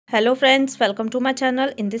Hello friends, welcome to my channel.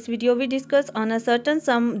 In this video we discuss on a certain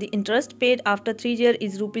sum. The interest paid after 3 years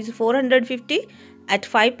is rupees 450 at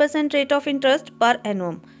 5% rate of interest per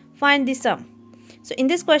annum. Find the sum. So in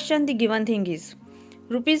this question the given thing is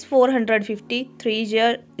rupees 450, 3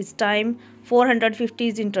 years is time, 450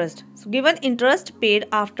 is interest. So given interest paid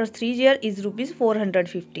after 3 years is rupees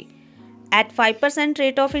 450 at 5%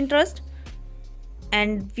 rate of interest,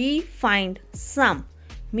 and we find sum,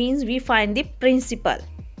 means we find the principal.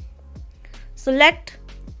 Select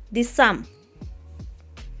the sum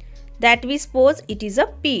that we suppose it is a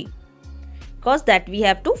P, because that we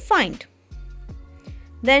have to find.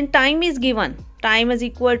 Then time is given, time is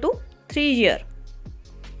equal to 3 years,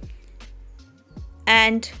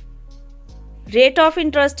 and rate of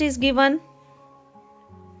interest is given,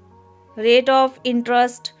 rate of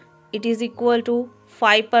interest it is equal to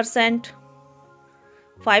 5%,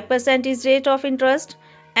 5% is rate of interest,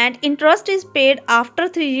 and interest is paid after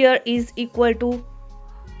 3 years is equal to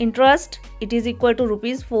interest, it is equal to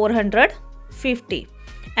rupees 450,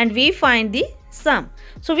 and we find the sum.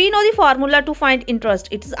 So we know the formula to find interest.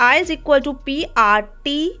 It is I is equal to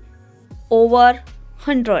PRT over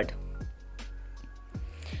 100.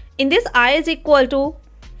 In this I is equal to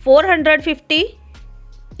 450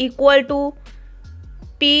 equal to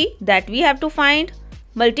P that we have to find,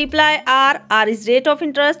 multiply R, R is rate of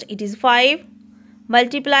interest, it is 5,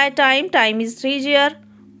 multiply time, time is 3 years,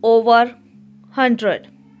 over 100.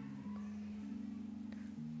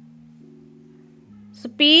 So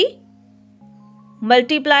P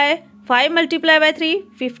multiply 5 multiply by 3,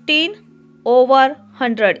 15 over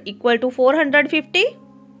 100 equal to 450.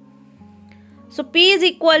 So P is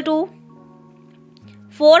equal to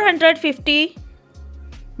 450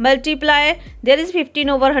 multiply, there is 15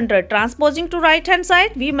 over 100. Transposing to right hand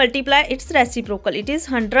side, we multiply its reciprocal. It is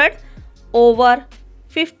 100 over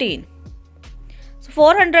 15. So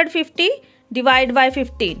 450 divided by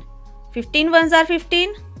 15. 15 ones are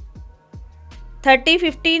 15. 30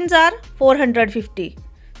 15s are 450.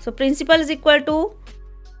 So principal is equal to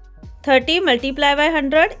 30 multiplied by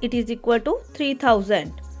 100. It is equal to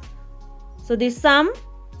 3000. So the sum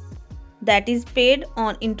that is paid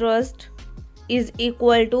on interest is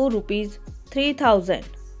equal to rupees 3000.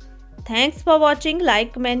 Thanks for watching.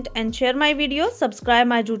 Like, comment and share my video. Subscribe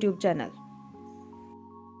my YouTube channel.